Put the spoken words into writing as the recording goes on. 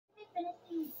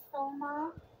Soma.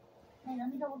 Wait,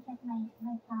 let me double check my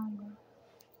calendar.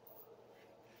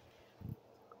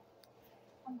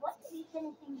 I'm going to be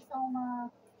finishing Soma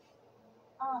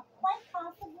quite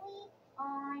possibly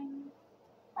on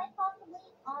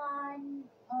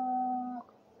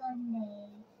Sunday.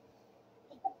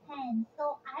 It depends.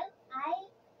 So I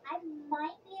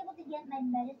might be able to get my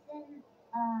medicine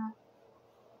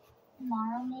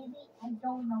tomorrow maybe. I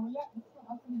don't know yet. It's still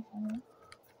up in the air.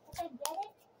 If I get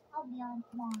it, I'll be on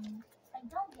tomorrow. If I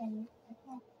don't get it, I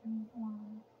can't stream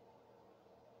tomorrow.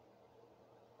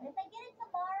 But if I get it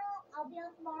tomorrow, I'll be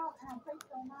on tomorrow and I'll play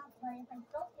Soma. But if I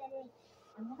don't get it,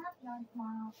 I will not be on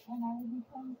tomorrow and I will be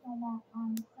playing Soma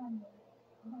on Sunday.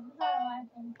 Because we got a lot of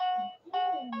things to do.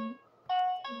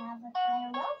 We have an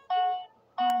IRL stream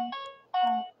on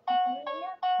at 3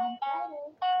 a.m. on Friday.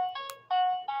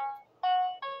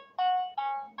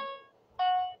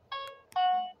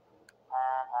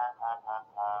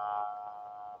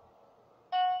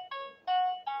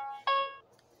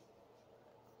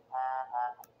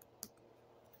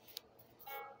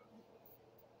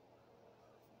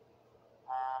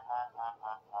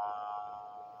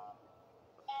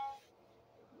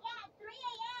 Yeah, 3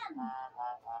 a.m.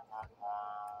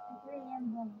 3 a.m.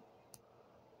 Boom.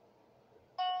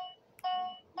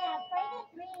 Yeah, Friday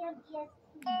at 3 a.m.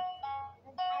 EST.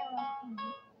 That's IRL stream.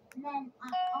 And then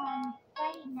on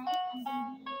Friday night, I'm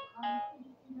going to be on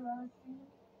City Cinderella stream.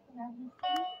 Because I'll be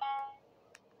singing.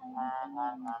 I will be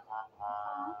singing a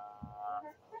song for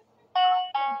her Christmas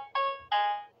birthday.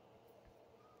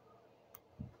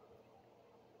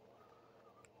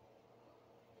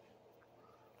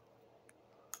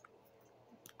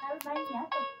 That reminds me, I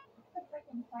have to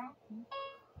freaking practice.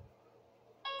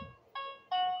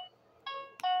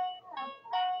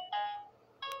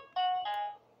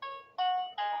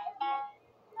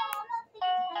 No, I'm not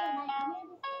singing Silent Night. I'm going to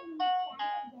be singing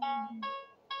Santa Baby.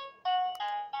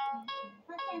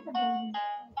 Not Santa Baby.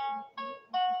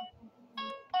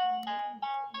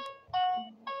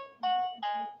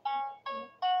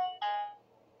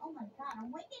 Oh my god, a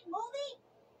Wicked movie?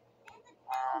 Santa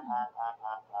tell me.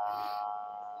 Santa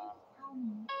tell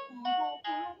me.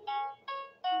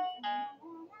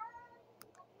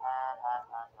 Santa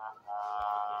tell me.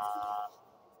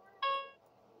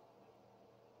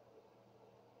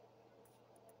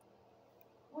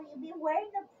 Will you be wearing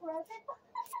the present?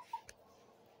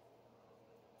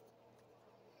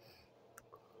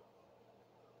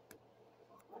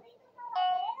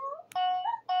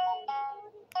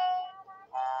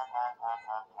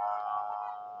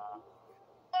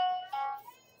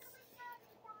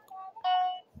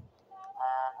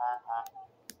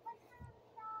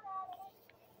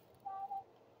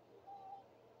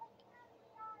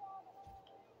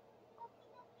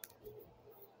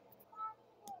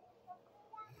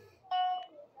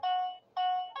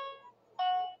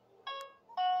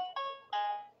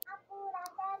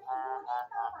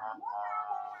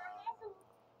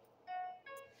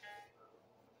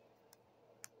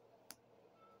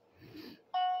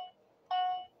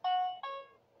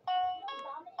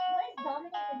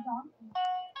 Dominic the donkey.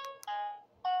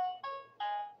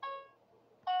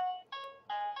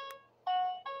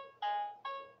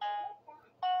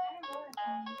 I don't know that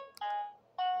song.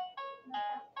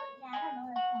 Yeah, I don't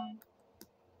know that song.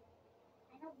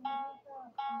 I know Burrito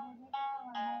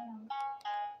Habanero.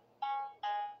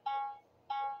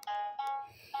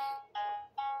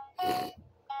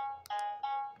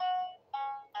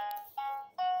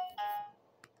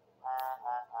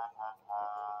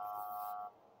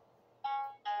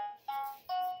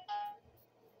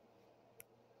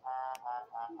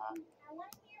 I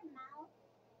want to hear Mouse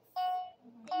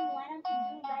sing Why Don't You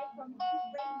Do Right from Who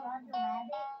Framed Roger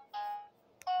Rabbit.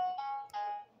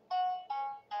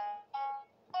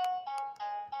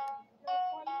 Yo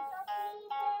polito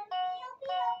piden, pío,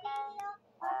 pío, pío.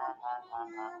 Cuando tienen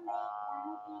hambre,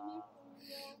 cuando tienen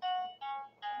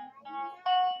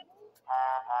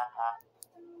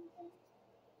frío.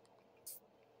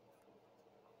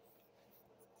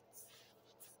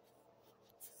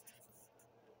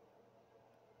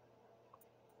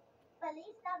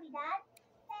 Feliz Navidad.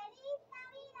 Feliz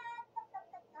Navidad. Ta, ta,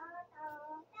 ta, ta, ta.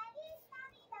 Feliz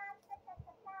Navidad. Ta, ta,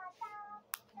 ta, ta, ta.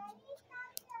 Feliz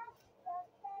Navidad.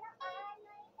 Prospero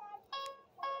año y feliz.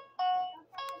 Ta, ta,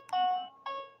 ta, ta,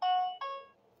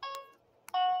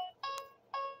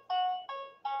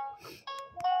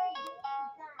 Poor green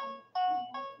guy.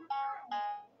 He broke my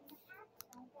eye. In the past,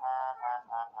 don't get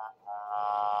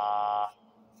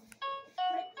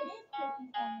it is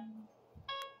Christmas already.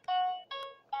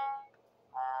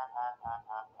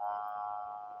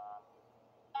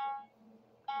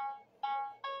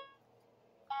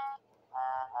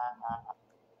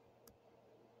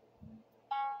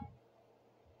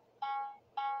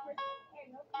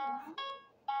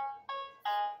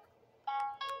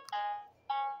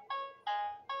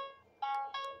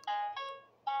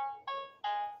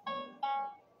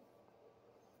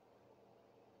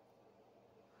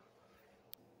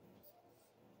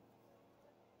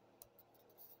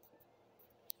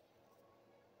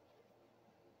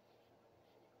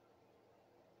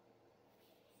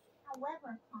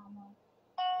 However, comma,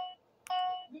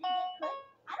 did it get put?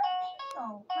 I don't think so.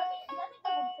 Because